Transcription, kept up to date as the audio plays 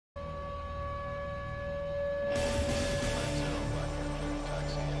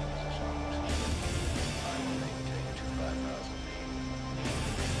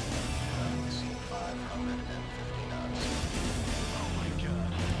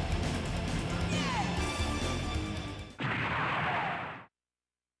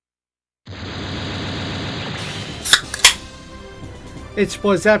It's your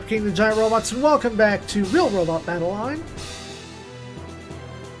boy Zappa King, the Giant Robots, and welcome back to Real Robot Battle Line.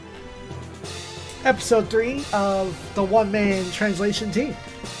 Episode 3 of the one-man translation team.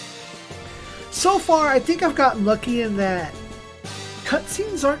 So far, I think I've gotten lucky in that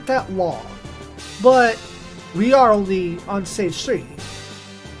cutscenes aren't that long, but we are only on stage 3,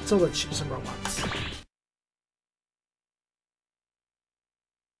 so let's shoot some robots.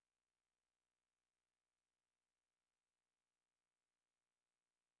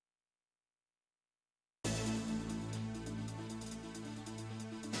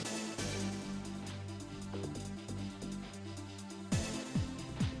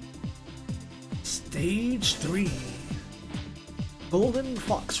 Stage 3. Golden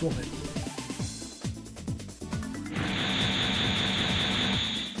Foxwoman.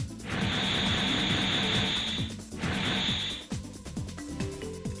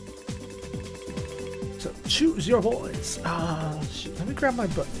 So choose your boys. Shoot, let me grab my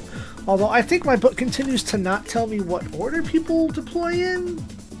book. Although I think my book continues to not tell me what order people deploy in.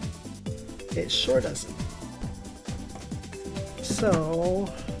 It sure doesn't. So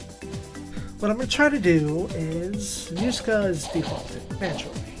what I'm going to try to do is, Musica is defaulted,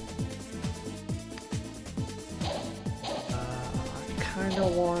 naturally. I kind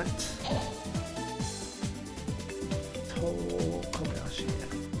of want Kobayashi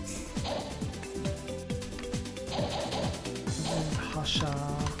and Hasha,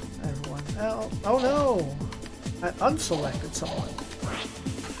 everyone else. Oh no! I unselected someone.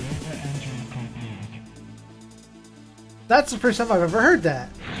 That's the first time I've ever heard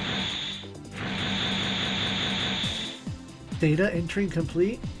that. Data entry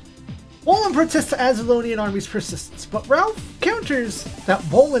complete. Wolin protests the Azulonian army's persistence, but Ralph counters that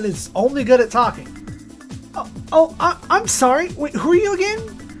Wolin is only good at talking. I'm sorry. Wait, who are you again?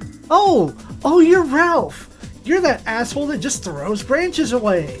 Oh, you're Ralph. You're that asshole that just throws branches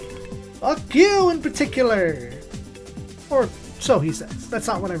away. Fuck you in particular. Or so he says. That's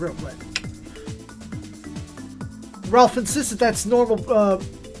not what I wrote, but Ralph insists that that's normal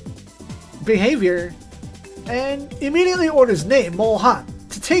behavior, and immediately orders Name Molhan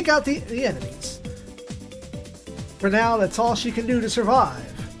to take out the enemies. For now, that's all she can do to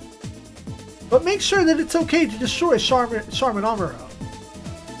survive. But make sure that it's okay to destroy Charmin Amuro.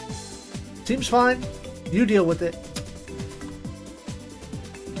 Seems fine. You deal with it.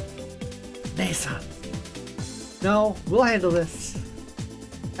 Nesa. No, we'll handle this.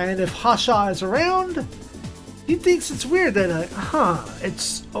 And if Hasha is around, he thinks it's weird that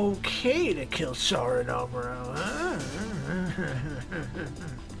it's okay to kill Char and Amuro, huh?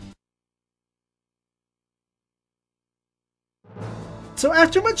 So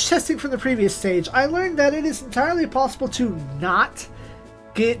after much testing from the previous stage, I learned that it is entirely possible to not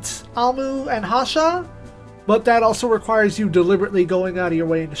get Amu and Hasha, but that also requires you deliberately going out of your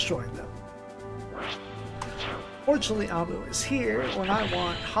way and destroying them. Fortunately, Amu is here when I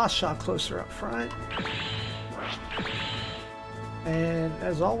want Hasha closer up front. And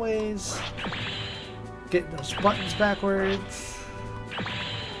as always, getting those buttons backwards.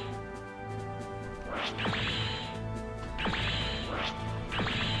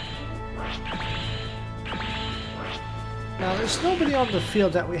 Now there's nobody on the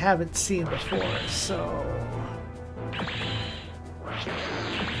field that we haven't seen before, so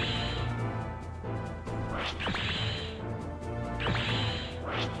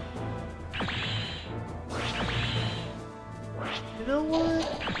you know what?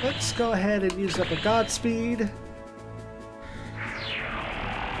 Let's go ahead and use up a Godspeed.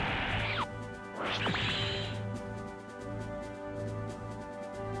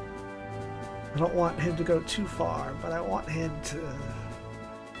 I don't want him to go too far, but I want him to...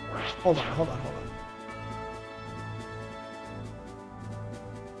 Hold on.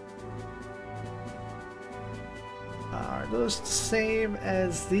 Are those the same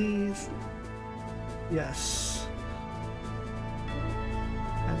as these? Yes.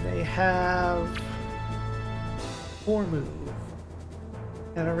 And they have 4 move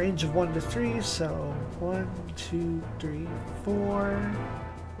and a range of 1 to 3, so 1, 2, 3, 4.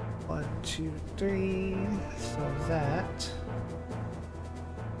 1, 2, 3. So that.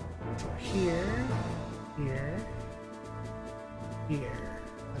 So here. And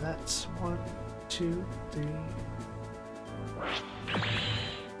that's 1, 2, 3.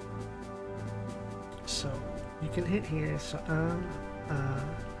 So you can hit here. So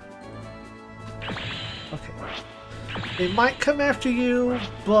okay. They might come after you,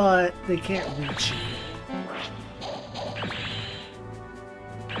 but they can't reach you.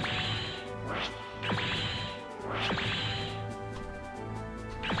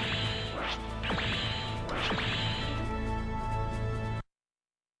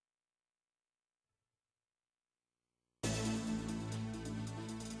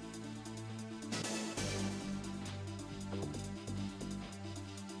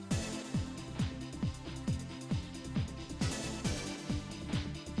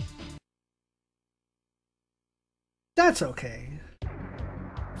 That's okay.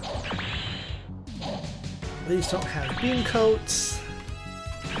 These don't have beam coats.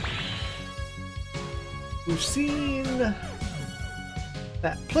 We've seen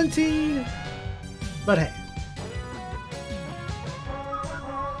that plenty, but hey.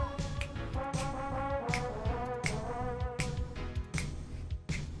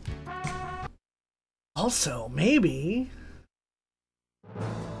 Also, maybe...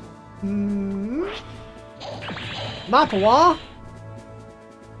 Mapawa?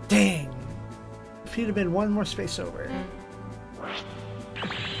 Dang. If he'd have been one more space over.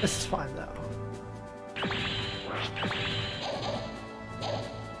 This is fine, though.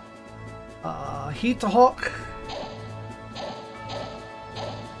 Heat the Hawk.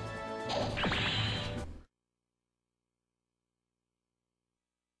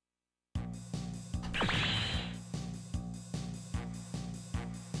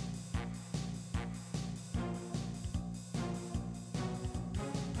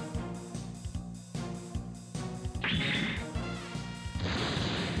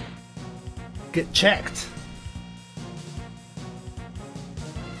 Get checked.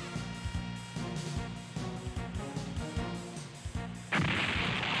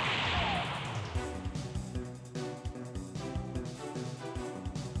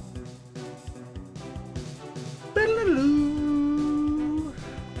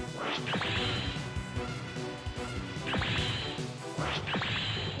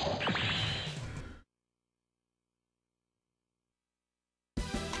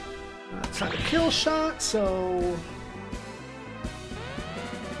 That's not a kill shot, so...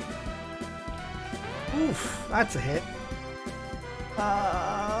 Oof, that's a hit.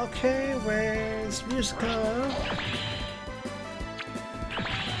 Okay, where's Musica?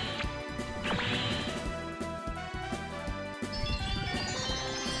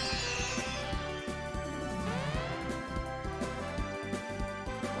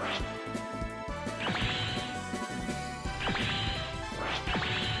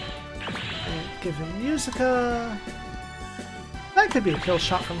 Give him Musica. That could be a kill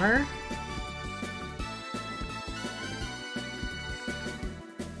shot from her.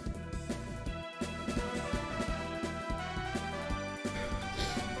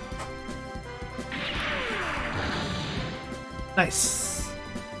 Nice.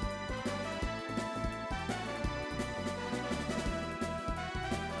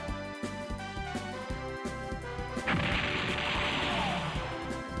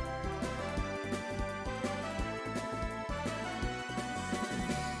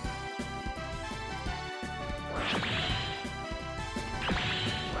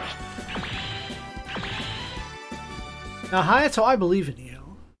 Now, Hayato, I believe in you.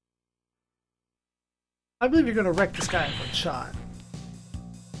 I believe you're gonna wreck this guy in one shot.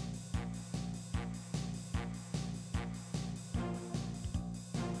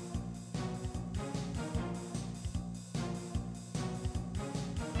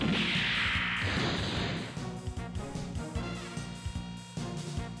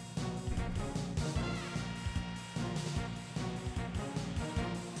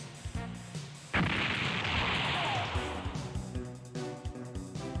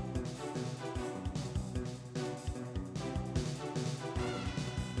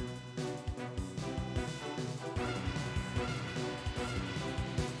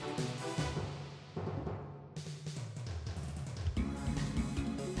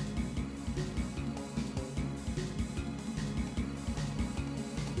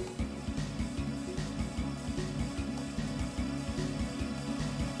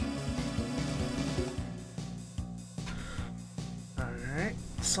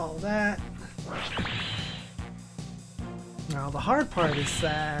 Saw that. Now the hard part is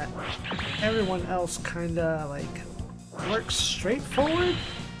that everyone else kinda like works straightforward.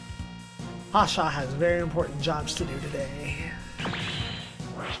 Hasha has very important jobs to do today.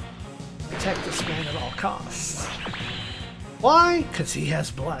 Protect this man at all costs. Why? Because he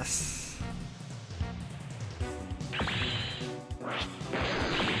has Bless.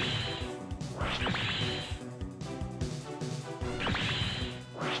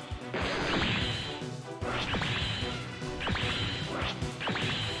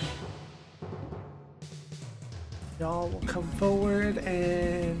 Y'all will come forward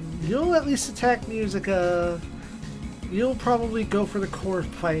and you'll at least attack Musica. You'll probably go for the core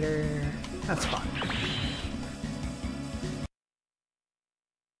fighter. That's fine.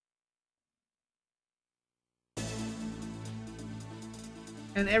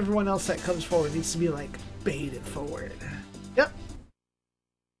 And everyone else that comes forward needs to be like baited forward. Yep.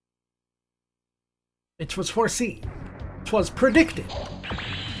 It was foreseen. It was predicted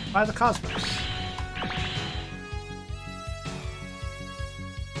by the cosmos.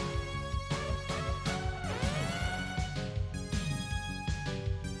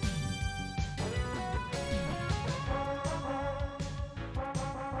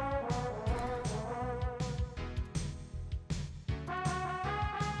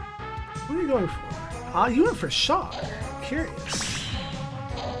 What are you going for? Ah, you went for Char. Curious.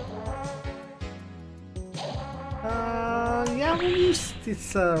 Yeah, we'll use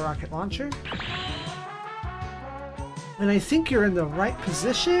this rocket launcher. And I think you're in the right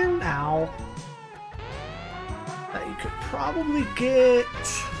position. Ow. That you could probably get...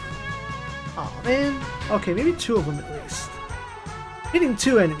 Oh, man. Okay, maybe 2 of them at least. Hitting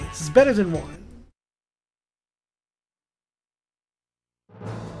 2 enemies is better than 1.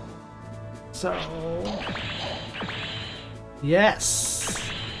 So... Yes!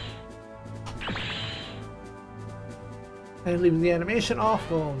 And leaving the animation off,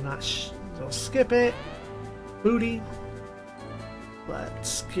 we'll we'll skip it. Booty.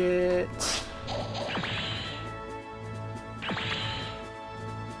 Let's get...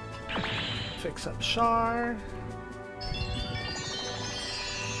 Fix up Char.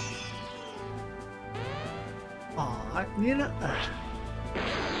 Aw, you know...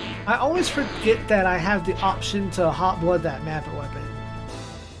 I always forget that I have the option to hot blood that mapper weapon.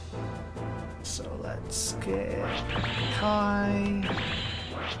 So let's get Kai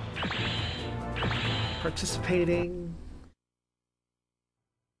participating.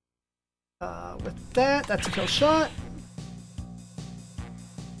 With that, that's a kill shot.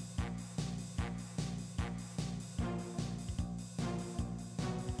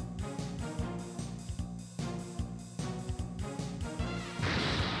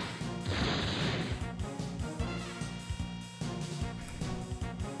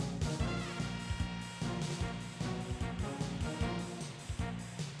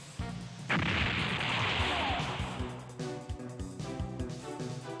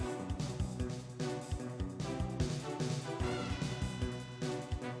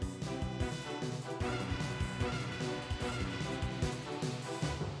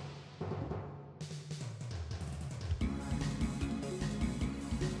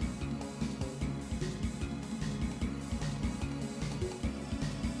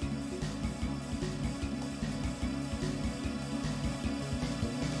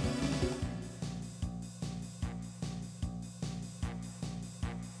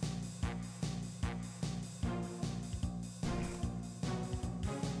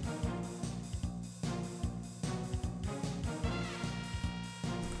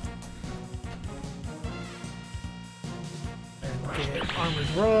 Get armored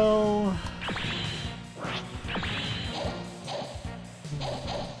row.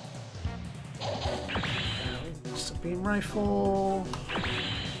 Just a beam rifle.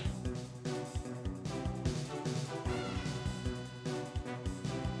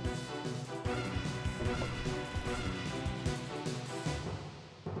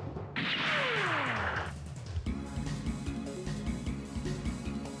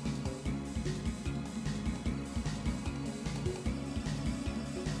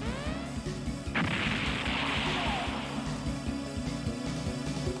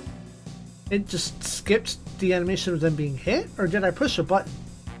 It just skipped the animation of them being hit? Or did I push a button?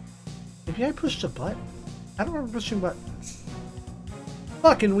 Maybe I pushed a button? I don't remember pushing buttons.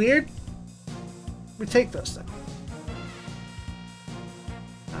 Fucking weird. We take those then.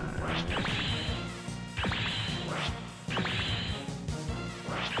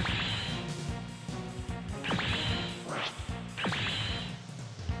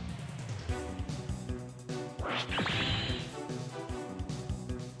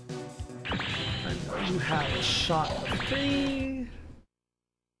 You have a shot of 3.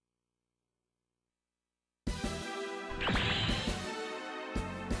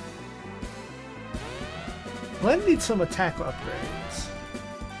 Glenn needs some attack upgrades.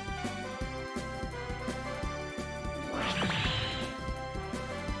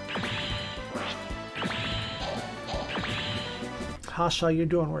 Hasha, you're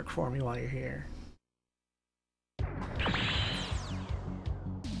doing work for me while you're here.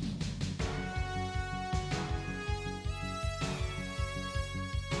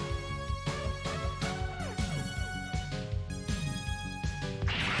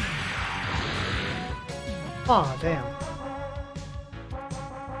 Aw, damn.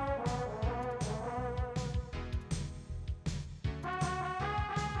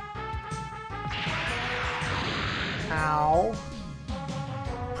 Ow.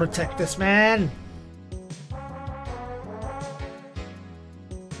 Protect this man.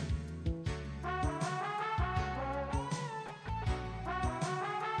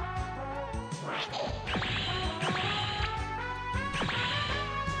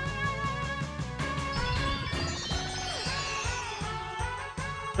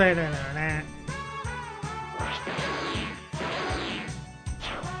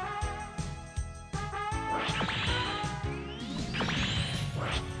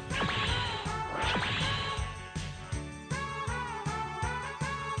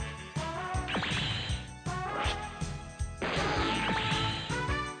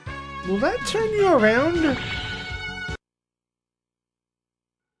 Will that turn you around?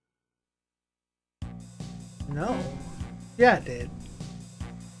 No. Yeah, it did.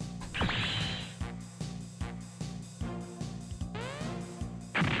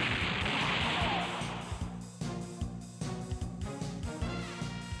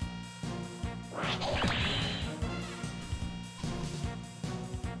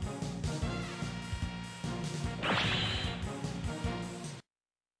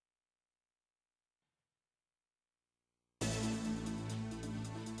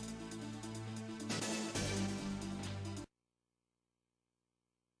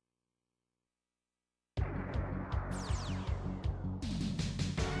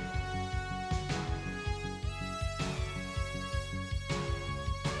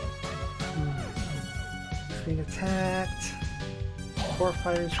 Being attacked. 4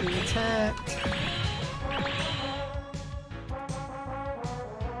 fighters being attacked.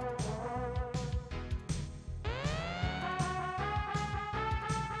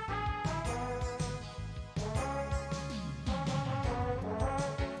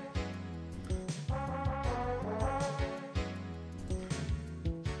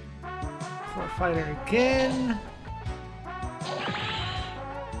 Four fighter again.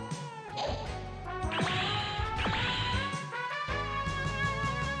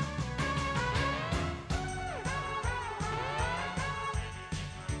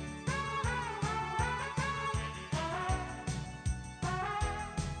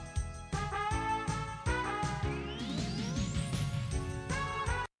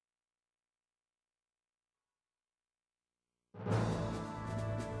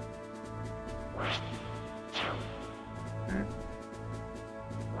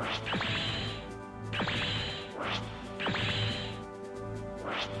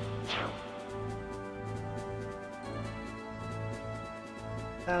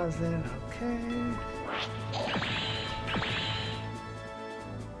 Thousand, okay.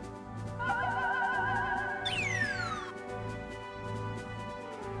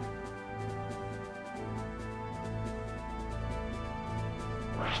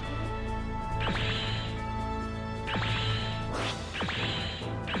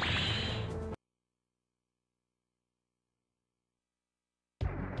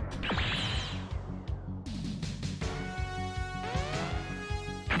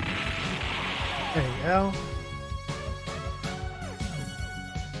 There you go.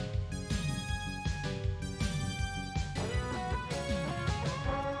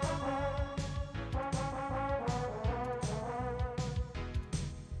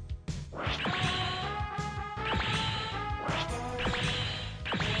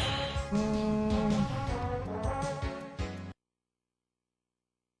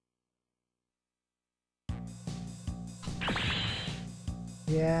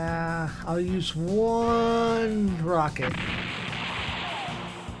 Yeah, I'll use one rocket.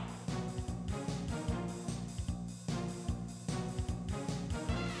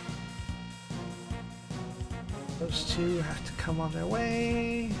 Those two have to come on their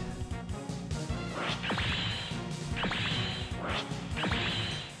way.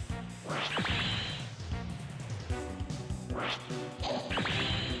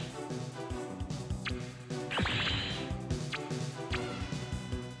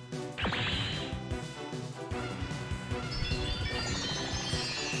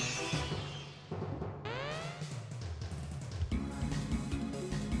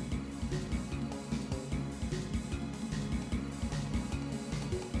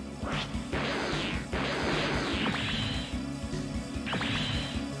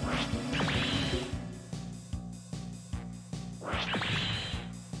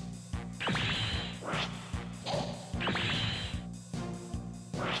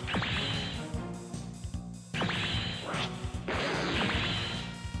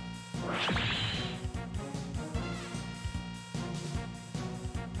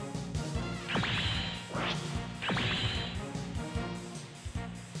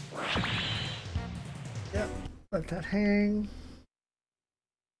 Yep, let that hang.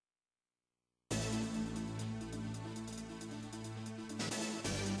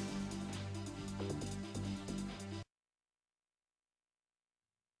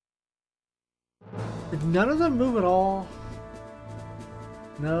 Did none of them move at all?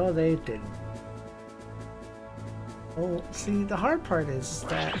 No, they didn't. Well, see, the hard part is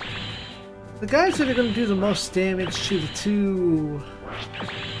that the guys that are going to do the most damage to the two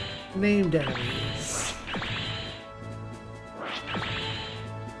named enemies.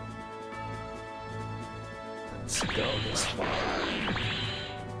 Let's go this far.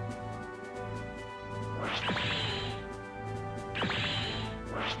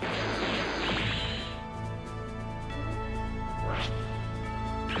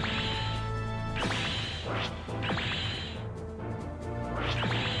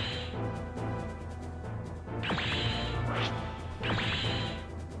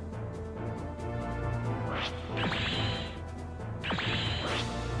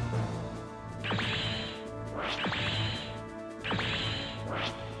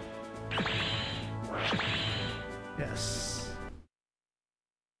 Yes.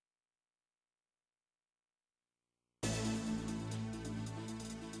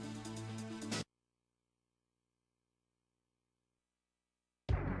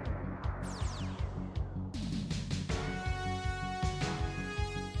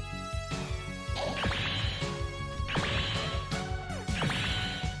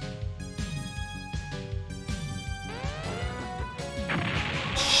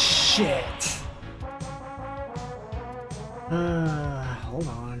 Shit. Hold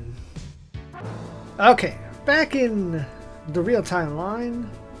on. Okay, back in the real-time line,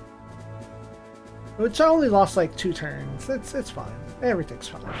 which I only lost like 2 turns. It's fine. Everything's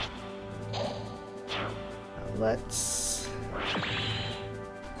fine. Now let's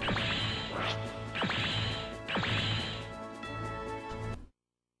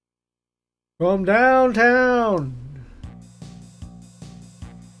from downtown.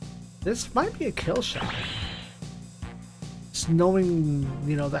 This might be a kill shot. Just knowing,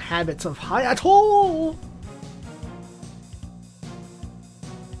 you know, the habits of Hayato.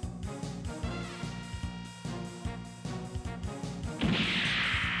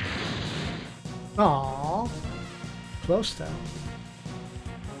 Aww. Close though.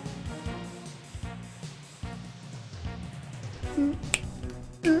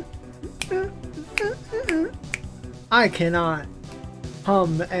 I cannot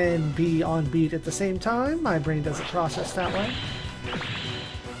hum and be on beat at the same time. My brain doesn't process that way.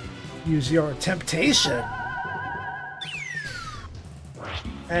 Use your temptation.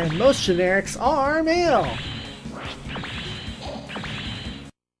 And most generics are male.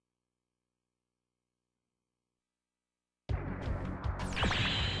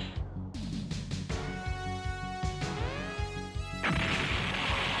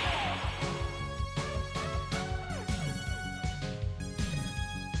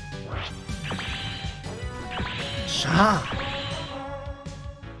 Char.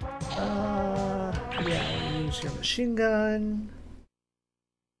 Yeah, we'll use your machine gun.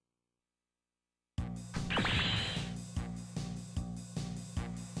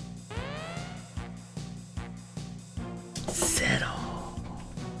 Settle.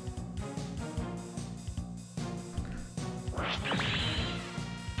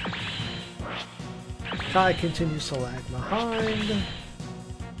 Kai continues to lag behind.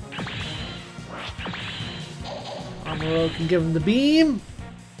 Amuro can give him the beam.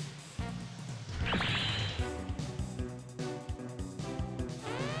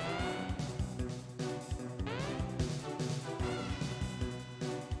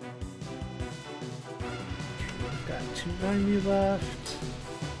 We've got 290 left.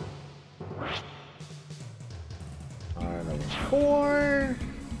 Our level 4.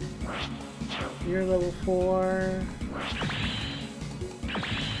 You're level 4.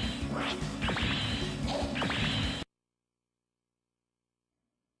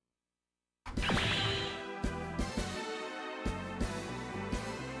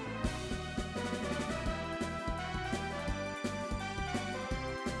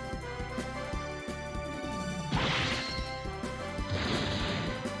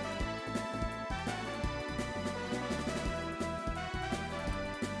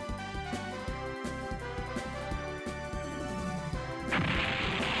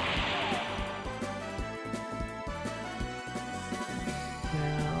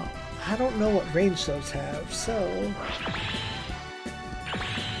 I don't know what range those have, so...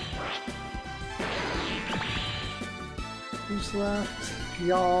 Who's left?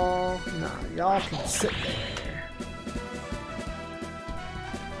 Y'all? Nah, y'all can sit there.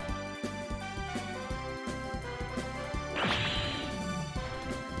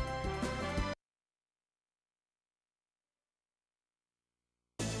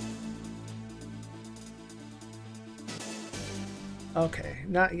 Okay,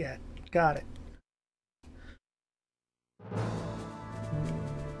 not yet. Got it.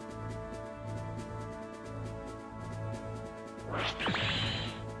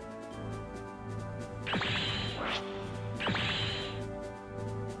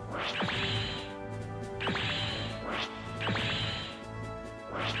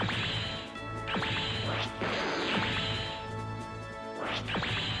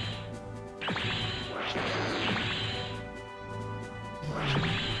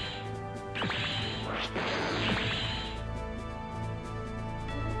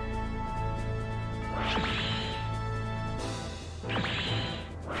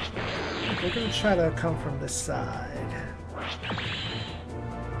 We're gonna try to come from this side.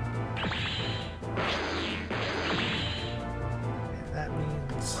 And that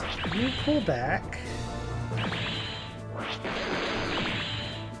means you pull back.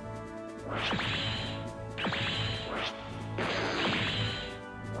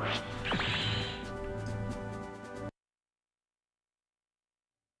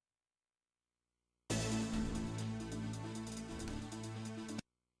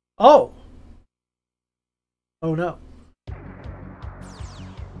 Oh! Oh no.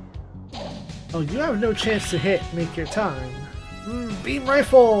 Oh, you have no chance to hit. Make your time. Beam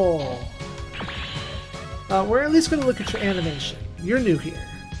rifle! We're at least going to look at your animation. You're new here.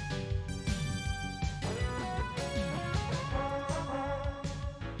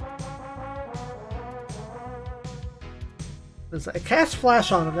 I cast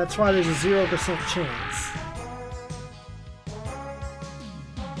flash on him, that's why there's a 0% chance.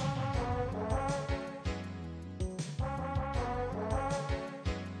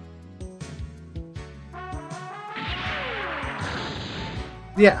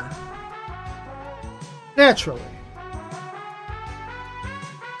 Yeah. Naturally.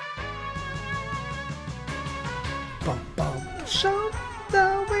 Bum bum. Show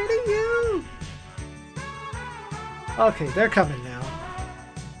the way to you. Okay, they're coming now.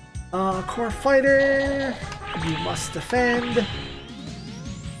 Core fighter. You must defend.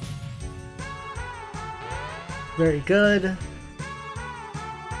 Very good.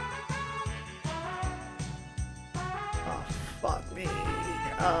 Oh, fuck me.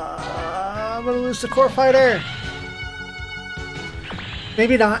 I'm gonna lose the core fighter.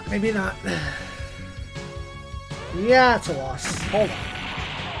 Maybe not, maybe not. Yeah, it's a loss. Hold on.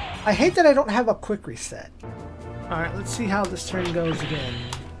 I hate that I don't have a quick reset. Alright, let's see how this turn goes again.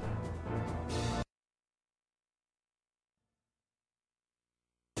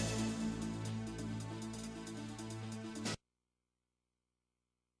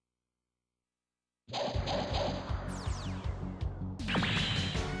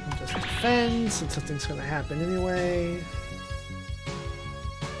 Just defend, since something's gonna happen anyway.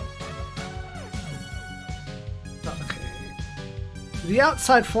 Okay. The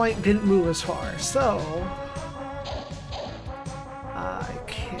outside flank didn't move as far, so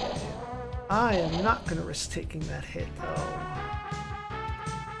I am not going to risk taking that hit, though.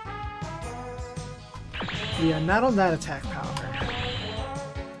 Yeah, not on that attack power.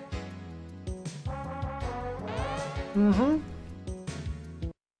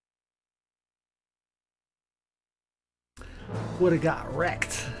 Would have got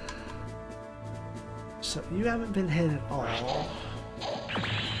wrecked. So you haven't been hit at all.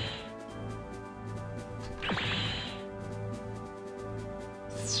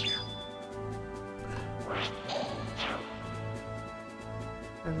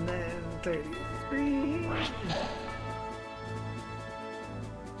 And then 33.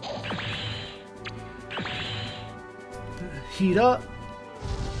 Heat up.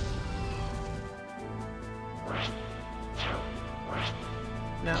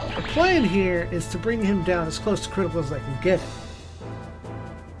 Now, the plan here is to bring him down as close to critical as I can get him.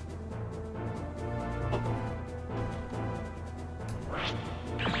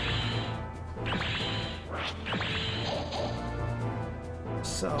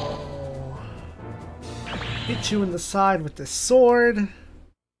 So, hit you in the side with this sword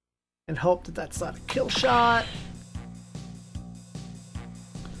and hope that that's not a kill shot.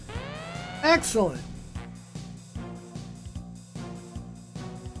 Excellent.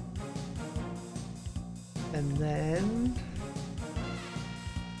 And then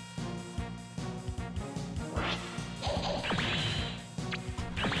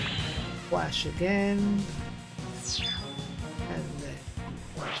flash again. And then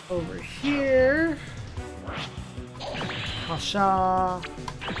over here. Hasha.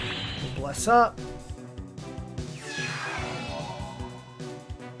 Bless up.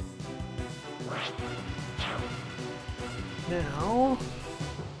 Now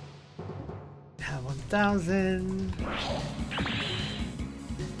have 1,000.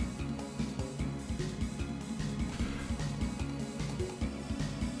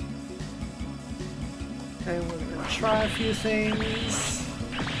 And we're gonna try a few things.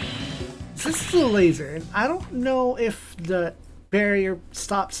 This is a laser, and I don't know if the barrier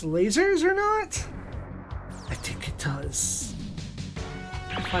stops lasers or not. I think it does.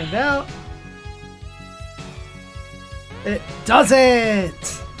 Find out. It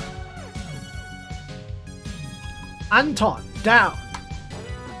doesn't! Anton, down.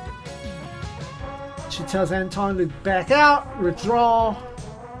 She tells Anton to back out, withdraw.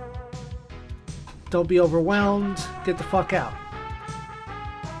 Don't be overwhelmed. Get the fuck out.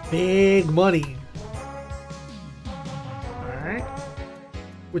 Big money. Alright.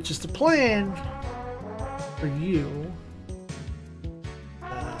 Which is the plan for you.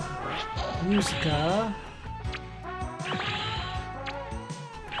 Musica.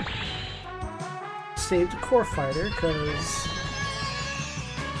 Save the core fighter, because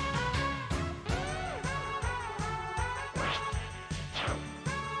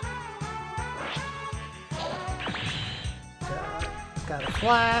got a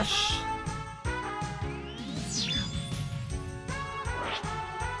flash.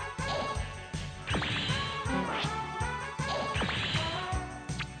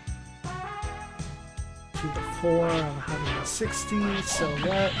 To the 4 on 160, so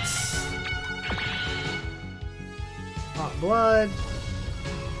let's hot blood.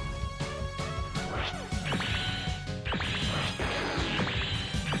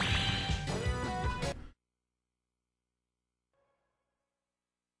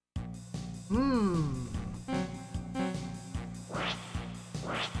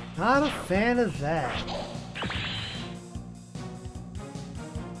 Not a fan of that.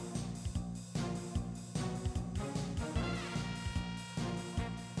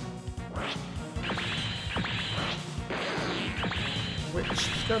 Which is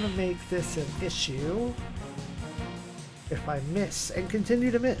gonna make this an issue if I miss and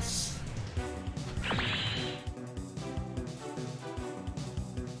continue to miss.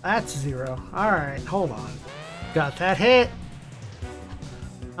 That's 0. Alright, hold on. Got that hit.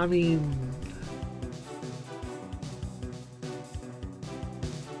 I mean,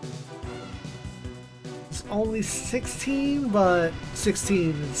 it's only 16, but 16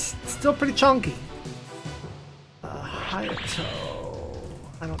 is still pretty chunky. Hayato,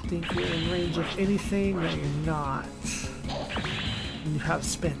 I don't think you're in range of anything. No, you're not. And you have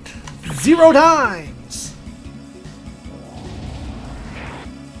spent 0 times.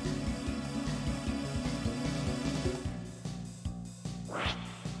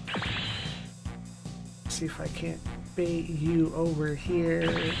 See if I can't bait you over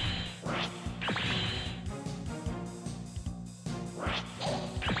here.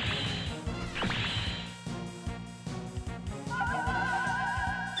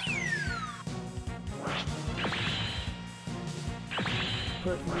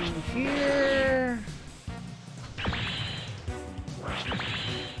 Put you here.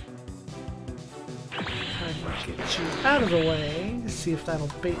 Kind of get you out of the way. See if that'll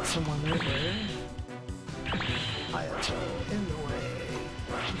bait someone over. Hayato in the way.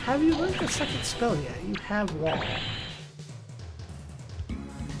 Have you learned the second spell yet? You have wall.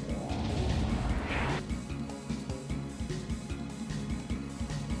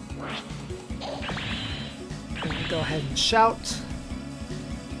 Go ahead and shout.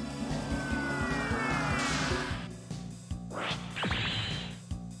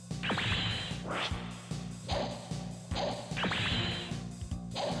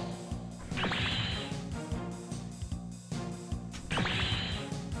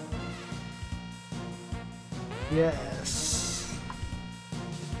 Yes.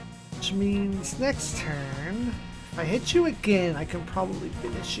 Which means next turn, if I hit you again, I can probably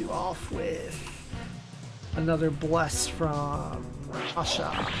finish you off with another bless from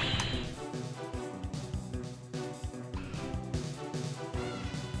Asha.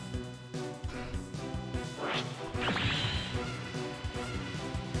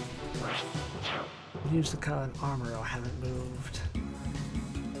 Musica and Armoro haven't moved.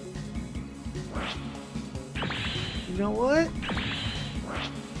 You know what?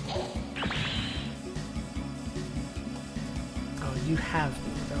 Oh, you have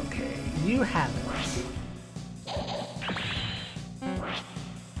moved. Okay, you haven't.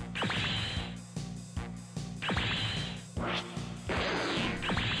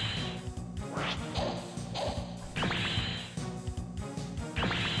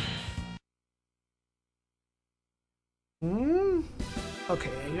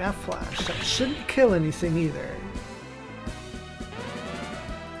 Okay, you have flash. That shouldn't kill anything either.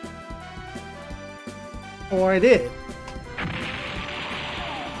 Or it did.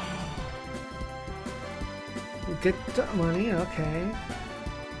 Get the money, okay.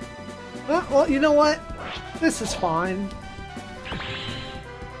 Well, you know what? This is fine.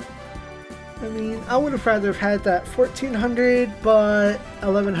 I mean, I would have rather have had that 1400, but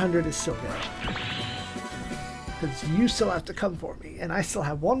 1100 is still good. Because you still have to come for me, and I still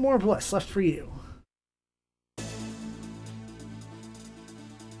have one more bless left for you.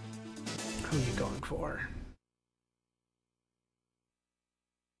 Who are you going for?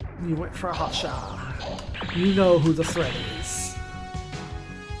 You went for a hot shot. You know who the threat is.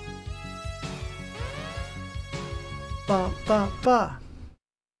 Ba ba ba.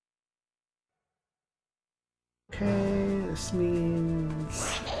 Okay, this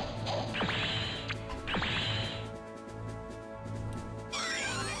means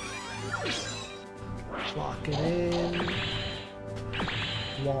lock it in,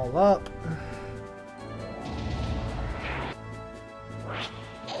 wall up.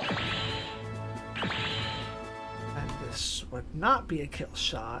 And this would not be a kill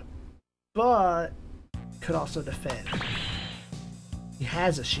shot, but could also defend. He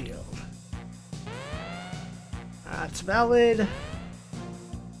has a shield. That's valid.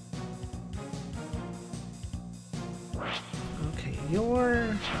 Okay,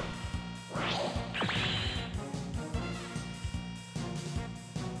 your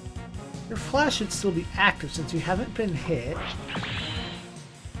flash should still be active since you haven't been hit.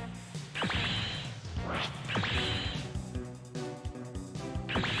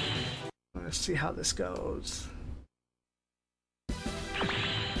 Let's see how this goes.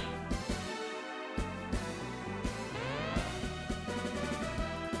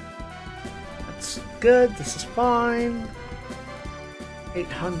 That's good. This is fine.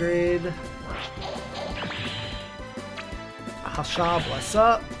 800. Hasha, bless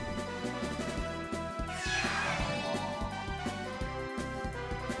up.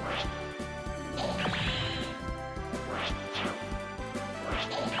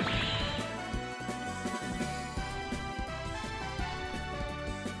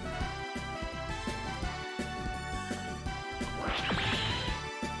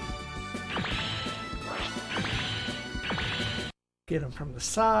 Get him from the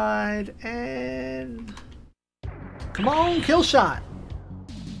side, and come on, kill shot.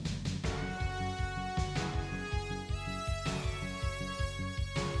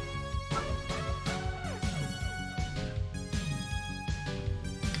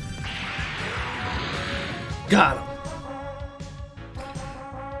 Got him.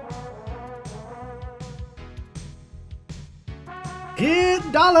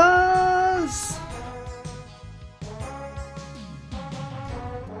 Get dollars.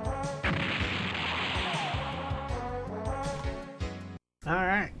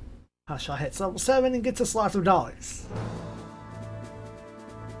 Alright. Hasha hits level 7 and gets us lots of dollars.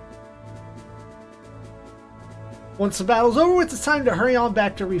 Once the battle's over with, it's time to hurry on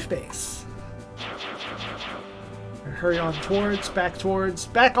back to Reef Base. And hurry on towards,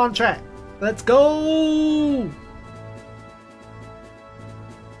 back on track. Let's go!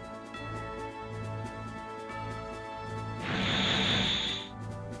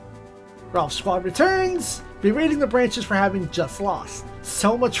 Ralph's squad returns, berating the branches for having just lost.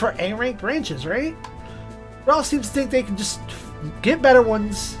 So much for A-rank branches, right? Ralph seems to think they can just get better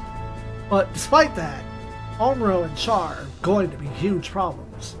ones, but despite that, Omro and Char are going to be huge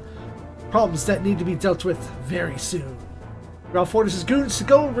problems. Problems that need to be dealt with very soon. Ralph orders his goons to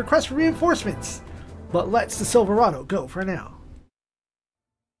go and request for reinforcements, but lets the Silverado go for now.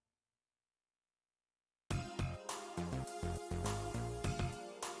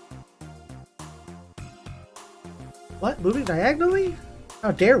 What? Moving diagonally? How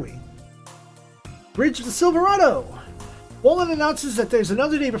dare we? Bridge of the Silverado! Wolin announces that there's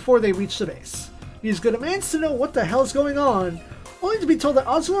another day before they reach the base. He demands to know what the hell's going on, only to be told that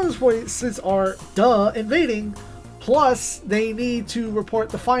Ocelot's voices are, invading, plus they need to report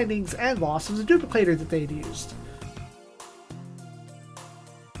the findings and loss of the duplicator that they'd used.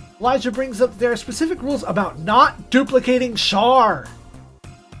 Elijah brings up that there are specific rules about not duplicating Char.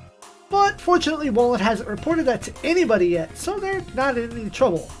 But fortunately, Wolin hasn't reported that to anybody yet, so they're not in any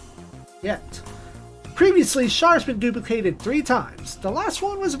trouble. Yet. Previously, Char's been duplicated 3 times. The last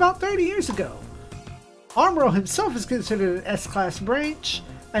one was about 30 years ago. Armro himself is considered an S-class branch,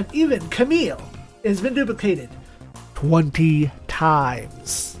 and even Camille has been duplicated 20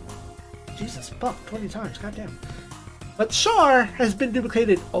 times. Jesus fuck, 20 times, goddamn. But Char has been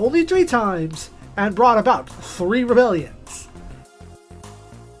duplicated only 3 times, and brought about 3 rebellions.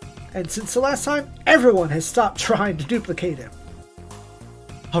 And since the last time, everyone has stopped trying to duplicate him.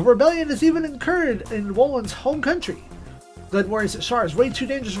 A rebellion has even occurred in Wolin's home country. Glenn worries that Char is way too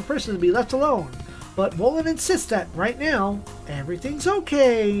dangerous a person to be left alone, but Wolin insists that, right now, everything's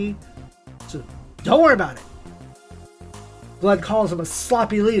okay. So, don't worry about it. Glenn calls him a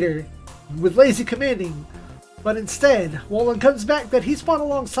sloppy leader, with lazy commanding, but instead, Wolin comes back that he's fought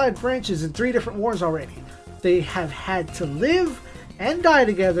alongside branches in 3 different wars already. They have had to live and die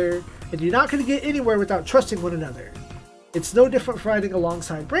together, and you're not going to get anywhere without trusting one another. It's no different fighting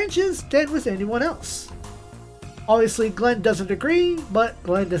alongside branches than with anyone else. Obviously, Glenn doesn't agree, but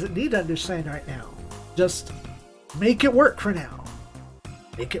Glenn doesn't need to understand right now. Just make it work for now.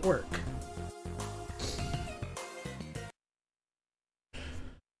 Make it work.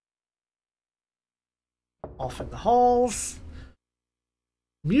 off in the halls.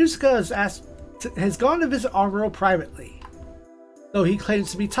 Musica has gone to visit Amuro privately. Though he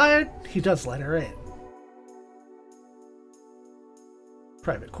claims to be tired, he does let her in.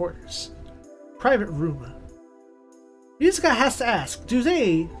 Private quarters. Private room. Musica has to ask, do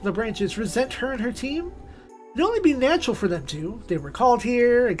they, the branches, resent her and her team? It'd only be natural for them to. They were called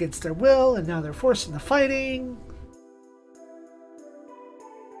here against their will, and now they're forced into fighting.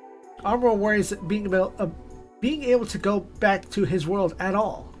 Amuro worries that being able to go back to his world at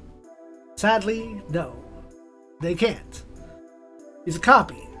all. Sadly, no. They can't. He's a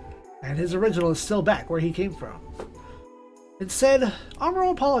copy, and his original is still back where he came from. Instead,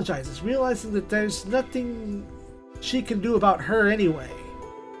 Amuro apologizes, realizing that there's nothing she can do about her anyway.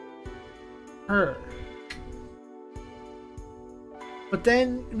 Her. But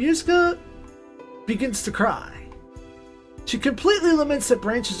then, Musica begins to cry. She completely laments that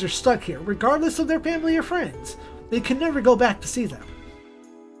branches are stuck here, regardless of their family or friends. They can never go back to see them.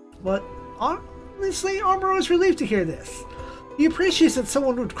 But honestly, Amuro is relieved to hear this. He appreciates that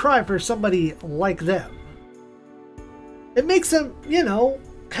someone would cry for somebody like them. It makes them, you know,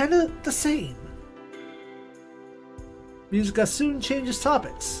 kind of the same. Musica soon changes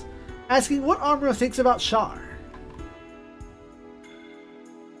topics, asking what Amuro thinks about Char.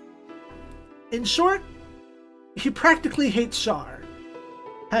 In short, he practically hates Char.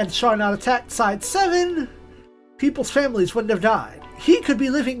 Had Char not attacked Side 7, people's families wouldn't have died. He could be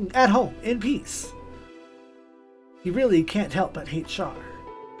living at home in peace. He really can't help but hate Char.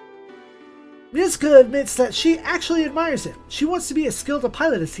 Musica admits that she actually admires him. She wants to be as skilled a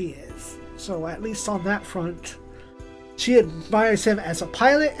pilot as he is. So at least on that front, she admires him as a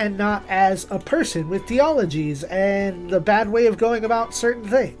pilot and not as a person with theologies and the bad way of going about certain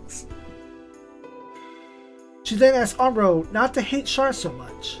things. She then asks Amuro not to hate Char so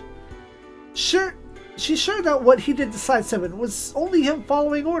much. She's sure that what he did to Side 7 was only him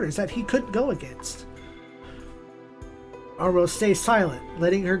following orders that he couldn't go against. Amuro stays silent,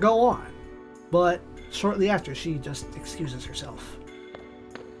 letting her go on. But shortly after, she just excuses herself.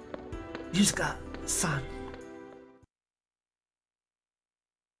 Yusuka-san.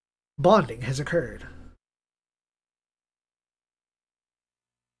 Bonding has occurred.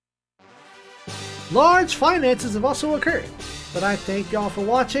 Large finances have also occurred, but I thank y'all for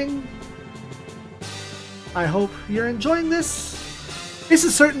watching. I hope you're enjoying this. This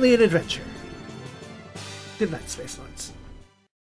is certainly an adventure. Good night, Space Lords.